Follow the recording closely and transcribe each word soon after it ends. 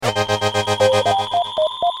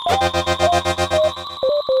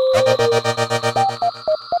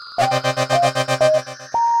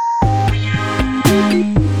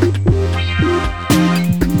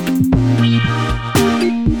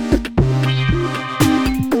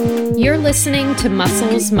You're listening to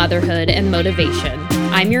Muscles, Motherhood, and Motivation.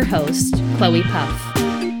 I'm your host, Chloe Puff.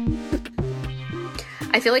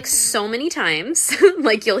 I feel like so many times,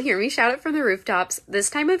 like you'll hear me shout it from the rooftops, this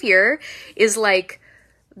time of year is like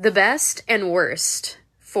the best and worst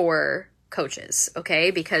for coaches, okay?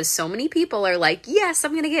 Because so many people are like, yes,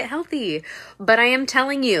 I'm going to get healthy. But I am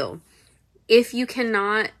telling you, if you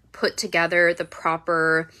cannot put together the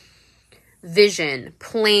proper vision,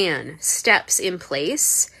 plan, steps in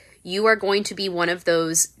place, you are going to be one of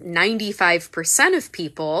those 95% of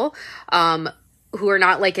people who are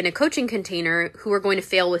not like in a coaching container who are going to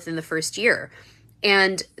fail within the first year.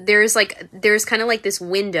 And there's kind of like this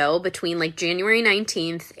window between like January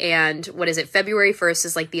 19th and February 1st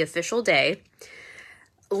is like the official day.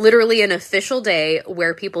 Literally an official day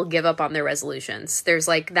where people give up on their resolutions. There's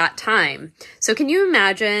like that time. So can you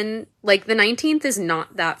imagine, like the 19th is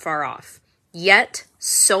not that far off. Yet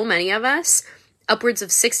so many of us, upwards of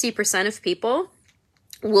 60% of people,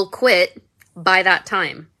 will quit by that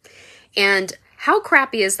time. And how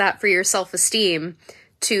crappy is that for your self-esteem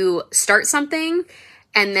to start something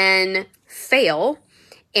and then fail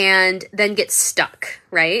and then get stuck,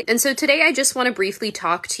 right? And so today I just want to briefly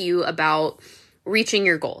talk to you about reaching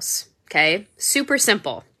your goals, okay? Super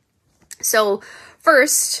simple. So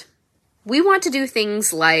first, we want to do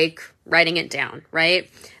things like writing it down, right?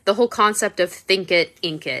 The whole concept of think it,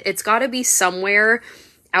 ink it. It's got to be somewhere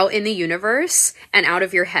out in the universe and out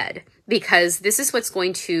of your head, because this is what's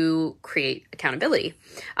going to create accountability.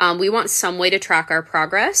 We want some way to track our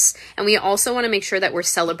progress, and we also want to make sure that we're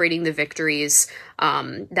celebrating the victories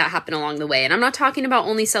that happen along the way. And I'm not talking about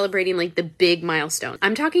only celebrating like the big milestone.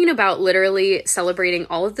 I'm talking about literally celebrating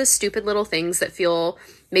all of the stupid little things that feel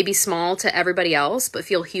maybe small to everybody else, but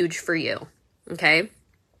feel huge for you, okay?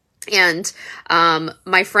 And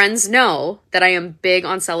my friends know that I am big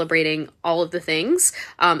on celebrating all of the things,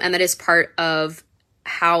 and that is part of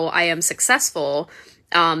how I am successful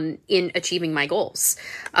in achieving my goals.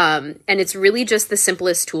 And it's really just the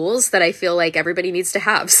simplest tools that I feel like everybody needs to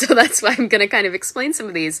have. So that's why I'm going to kind of explain some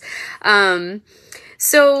of these.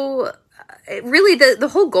 So really the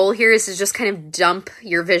whole goal here is to just kind of dump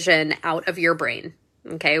your vision out of your brain.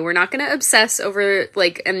 Okay. We're not going to obsess over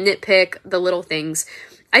like and nitpick the little things.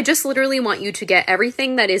 I just literally want you to get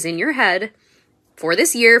everything that is in your head for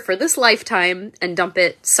this year, for this lifetime, and dump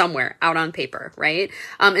it somewhere out on paper, right?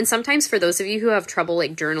 And sometimes for those of you who have trouble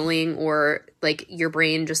like journaling or like your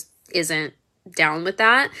brain just isn't down with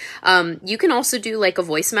that, you can also do like a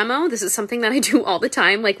voice memo. This is something that I do all the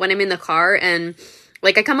time, like when I'm in the car and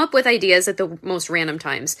like I come up with ideas at the most random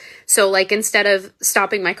times. So like instead of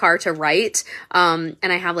stopping my car to write, and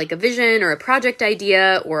I have like a vision or a project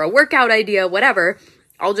idea or a workout idea, whatever,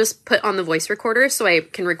 I'll just put on the voice recorder so I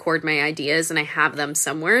can record my ideas and I have them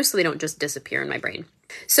somewhere so they don't just disappear in my brain.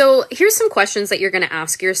 So here's some questions that you're going to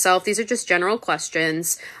ask yourself. These are just general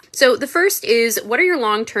questions. So the first is, what are your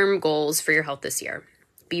long-term goals for your health this year?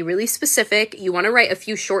 Be really specific. You want to write a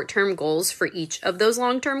few short-term goals for each of those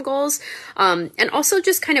long-term goals, and also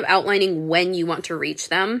just kind of outlining when you want to reach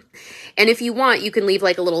them. And if you want, you can leave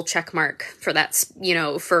like a little check mark for that,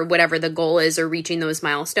 for whatever the goal is or reaching those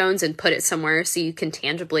milestones, and put it somewhere so you can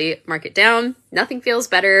tangibly mark it down. Nothing feels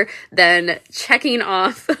better than checking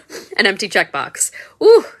off an empty checkbox.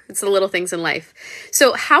 Ooh, it's the little things in life.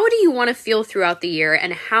 So how do you want to feel throughout the year,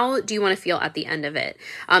 and how do you want to feel at the end of it?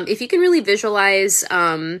 If you can really visualize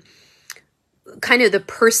kind of the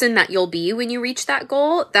person that you'll be when you reach that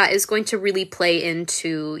goal, that is going to really play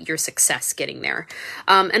into your success getting there.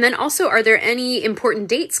 And then also, are there any important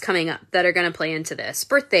dates coming up that are going to play into this?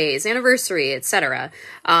 Birthdays, anniversary, etc.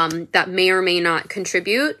 That may or may not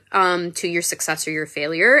contribute to your success or your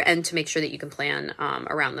failure, and to make sure that you can plan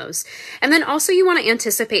around those. And then also you want to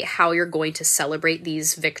anticipate how you're going to celebrate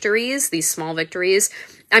these victories, these small victories.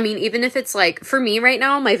 I mean, even if it's like, for me right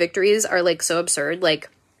now, my victories are like so absurd, like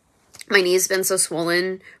my knee's been so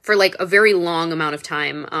swollen for like a very long amount of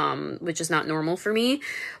time, which is not normal for me.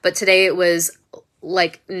 But today it was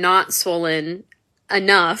like not swollen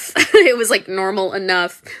enough. It was like normal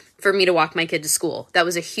enough for me to walk my kid to school. That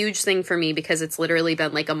was a huge thing for me because it's literally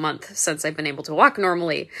been like a month since I've been able to walk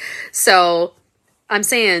normally. So I'm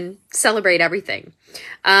saying celebrate everything.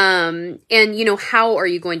 And how are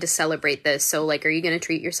you going to celebrate this? So like, are you going to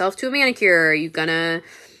treat yourself to a manicure? Are you going to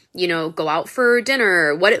go out for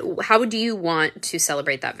dinner. How do you want to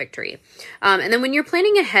celebrate that victory? And then when you're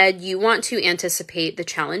planning ahead, you want to anticipate the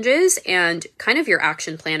challenges and kind of your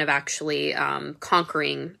action plan of actually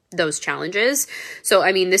conquering those challenges. So,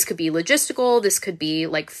 I mean, this could be logistical, this could be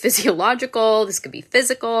like physiological, this could be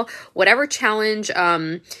physical, whatever challenge,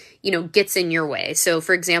 gets in your way. So,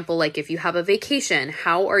 for example, like if you have a vacation,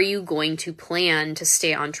 how are you going to plan to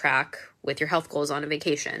stay on track with your health goals on a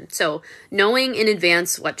vacation? So knowing in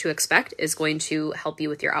advance what to expect is going to help you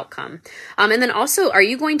with your outcome. And then also, are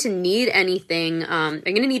you going to need anything? Are you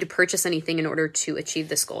going to need to purchase anything in order to achieve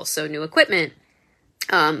this goal? So new equipment,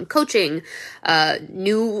 coaching,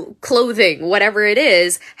 new clothing, whatever it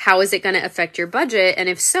is, how is it going to affect your budget? And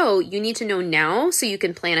if so, you need to know now so you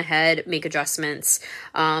can plan ahead, make adjustments,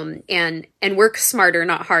 and work smarter,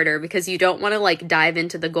 not harder, because you don't want to like dive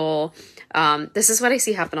into the goal. This is what I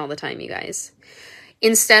see happen all the time, you guys.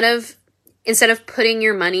 Instead of putting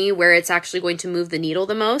your money where it's actually going to move the needle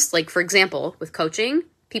the most, like for example, with coaching,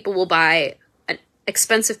 people will buy an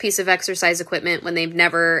expensive piece of exercise equipment when they've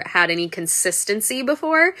never had any consistency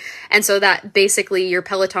before. And so that basically your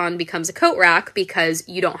Peloton becomes a coat rack because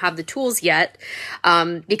you don't have the tools yet,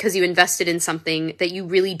 because you invested in something that you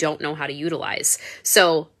really don't know how to utilize.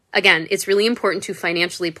 So again, it's really important to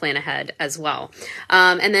financially plan ahead as well.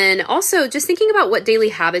 And then also just thinking about what daily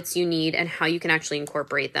habits you need and how you can actually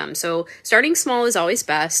incorporate them. So starting small is always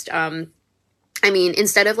best.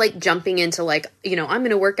 Instead of like jumping into like, I'm going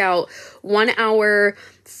to work out 1 hour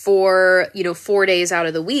for, 4 days out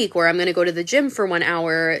of the week, or I'm going to go to the gym for 1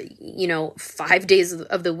 hour, 5 days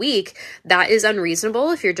of the week, that is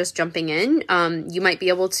unreasonable if you're just jumping in. You might be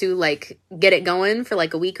able to like get it going for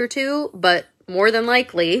like a week or two, but more than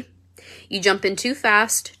likely, you jump in too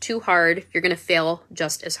fast, too hard, you're going to fail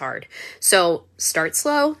just as hard. So start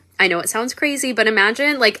slow. I know it sounds crazy, but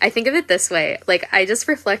imagine, like, I think of it this way. Like, I just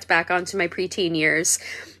reflect back onto my preteen years,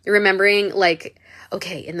 remembering like,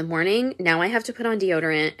 okay, in the morning, now I have to put on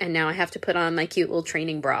deodorant and now I have to put on my cute little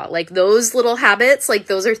training bra. Like those little habits, like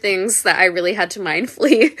those are things that I really had to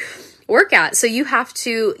mindfully work at. So you have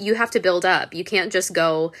to build up. You can't just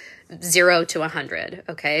go 0 to 100,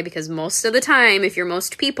 okay? Because most of the time, if you're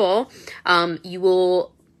most people, you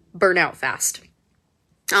will burn out fast.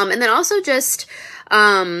 And then also just,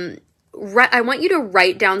 I want you to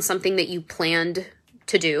write down something that you planned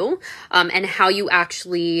to do, and how you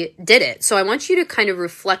actually did it. So I want you to kind of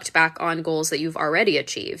reflect back on goals that you've already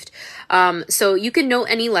achieved. So you can note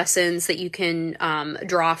any lessons that you can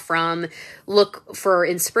draw from, look for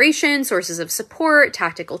inspiration, sources of support,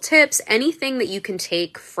 tactical tips, anything that you can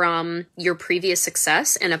take from your previous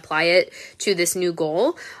success and apply it to this new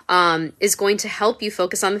goal is going to help you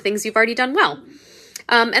focus on the things you've already done well.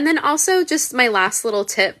 And then also just my last little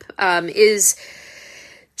tip is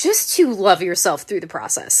just to love yourself through the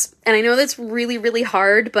process. And I know that's really, really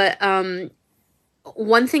hard, but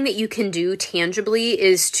one thing that you can do tangibly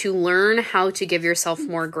is to learn how to give yourself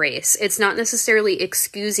more grace. It's not necessarily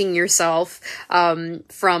excusing yourself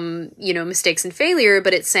from, mistakes and failure,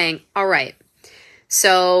 but it's saying, all right,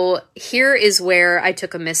 so here is where I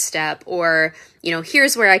took a misstep, or,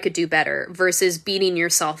 here's where I could do better, versus beating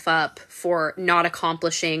yourself up for not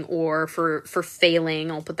accomplishing or for failing.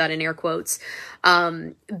 I'll put that in air quotes.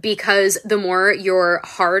 Because the more you're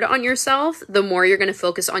hard on yourself, the more you're going to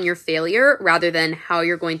focus on your failure rather than how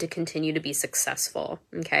you're going to continue to be successful.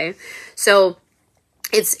 Okay. So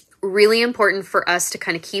it's really important for us to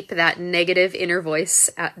kind of keep that negative inner voice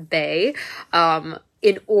at bay,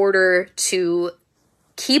 in order to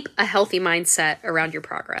keep a healthy mindset around your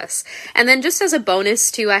progress. And then just as a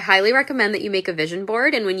bonus too, I highly recommend that you make a vision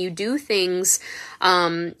board. And when you do things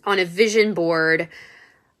on a vision board,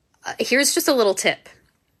 here's just a little tip.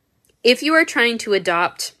 If you are trying to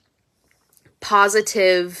adopt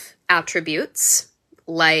positive attributes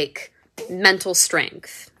like mental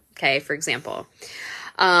strength, okay, for example,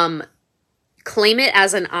 claim it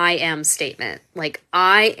as an I am statement. Like,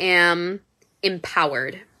 I am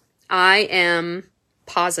empowered. I am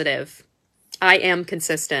positive. I am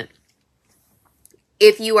consistent.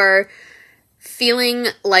 If you are feeling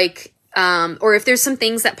like, or if there's some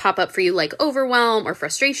things that pop up for you like overwhelm or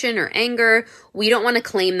frustration or anger, we don't want to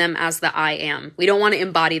claim them as the I am. We don't want to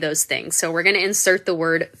embody those things. So we're going to insert the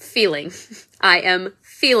word feeling. I am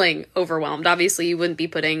feeling overwhelmed. Obviously, you wouldn't be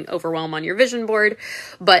putting overwhelm on your vision board,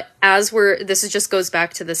 but this just goes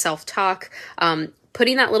back to the self-talk,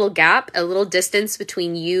 putting that little gap, a little distance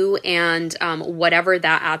between you and whatever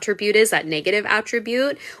that attribute is, that negative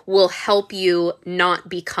attribute, will help you not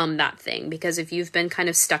become that thing. Because if you've been kind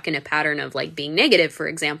of stuck in a pattern of like being negative, for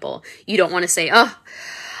example, you don't want to say, oh,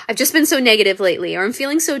 I've just been so negative lately, or I'm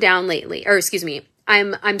feeling so down lately, or excuse me,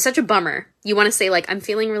 I'm such a bummer. You want to say like, I'm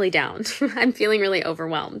feeling really down. I'm feeling really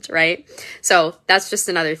overwhelmed, right? So that's just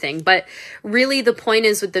another thing. But really the point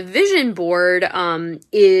is with the vision board,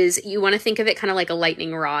 is you want to think of it kind of like a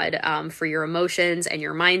lightning rod, for your emotions and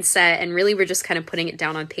your mindset. And really we're just kind of putting it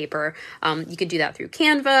down on paper. You could do that through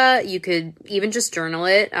Canva. You could even just journal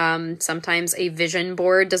it. Sometimes a vision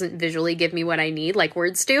board doesn't visually give me what I need like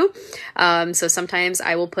words do. So sometimes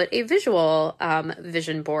I will put a visual,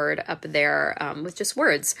 vision board up there, with just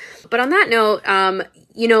words. But on that note,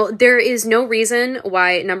 there is no reason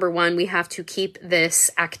why, number one, we have to keep this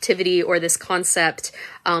activity or this concept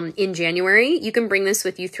in January. You can bring this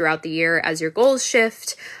with you throughout the year as your goals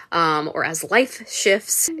shift, or as life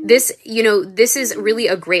shifts. This is really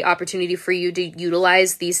a great opportunity for you to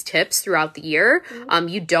utilize these tips throughout the year.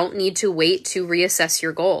 You don't need to wait to reassess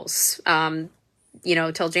your goals.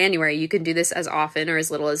 Till January. You can do this as often or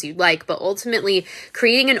as little as you'd like, but ultimately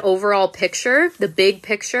creating an overall picture, the big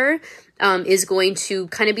picture, is going to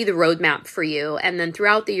kind of be the roadmap for you. And then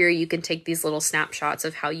throughout the year, you can take these little snapshots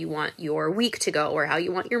of how you want your week to go or how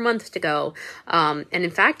you want your month to go. And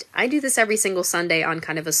in fact, I do this every single Sunday on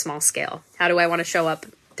kind of a small scale. How do I want to show up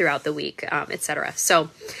throughout the week, etc.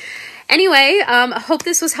 So anyway, I hope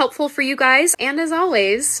this was helpful for you guys. And as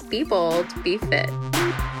always, be bold, be fit.